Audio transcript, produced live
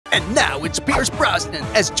And now it's Pierce Brosnan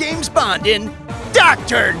as James Bond in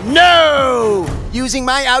Dr. No! Using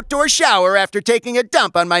my outdoor shower after taking a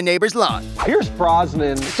dump on my neighbor's lawn. Pierce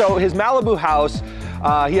Brosnan, so his Malibu house,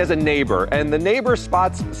 he has a neighbor, and the neighbor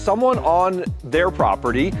spots someone on their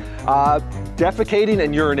property defecating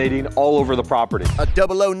and urinating all over the property. A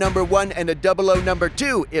 00 number 1 and a 00 number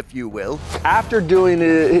 2, if you will. After doing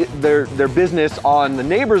their business on the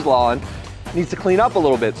neighbor's lawn, needs to clean up a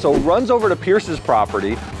little bit, so runs over to Pierce's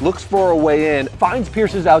property, looks for a way in, finds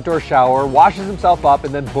Pierce's outdoor shower, washes himself up,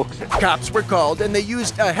 and then books it. Cops were called and they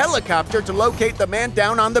used a helicopter to locate the man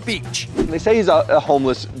down on the beach. They say he's a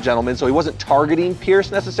homeless gentleman, so he wasn't targeting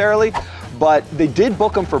Pierce necessarily, but they did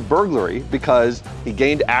book him for burglary because he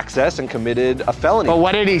gained access and committed a felony. But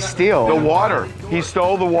what did he steal? The water. He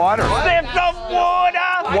stole the water. Sip the water!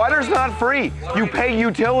 Water's not free. You pay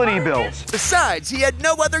utility bills. Besides, he had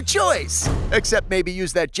no other choice, except maybe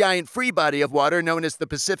use that giant free body of water known as the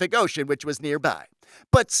Pacific Ocean, which was nearby.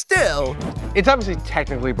 But still, It's obviously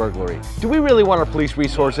technically burglary. Do we really want our police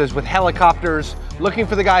resources with helicopters looking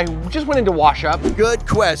for the guy who just went in to wash up? good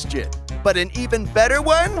question. But an even better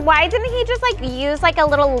one? Why didn't he just use a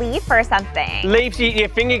little leaf or something? Leaves, your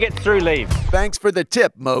finger gets through leaves. Thanks for the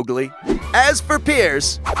tip, Mowgli. As for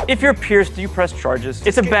Pierce, If you're Pierce, do you press charges?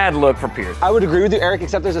 It's a bad look for Pierce. I would agree with you, Eric,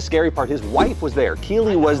 except there's a scary part. His wife was there.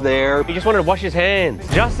 Keely was there. He just wanted to wash his hands.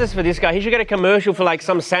 Justice for this guy. He should get a commercial for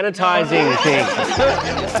some sanitizing thing.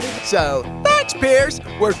 so thanks, Pierce.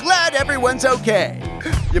 We're glad everyone's okay.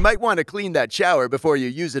 You might want to clean that shower before you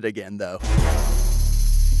use it again, though.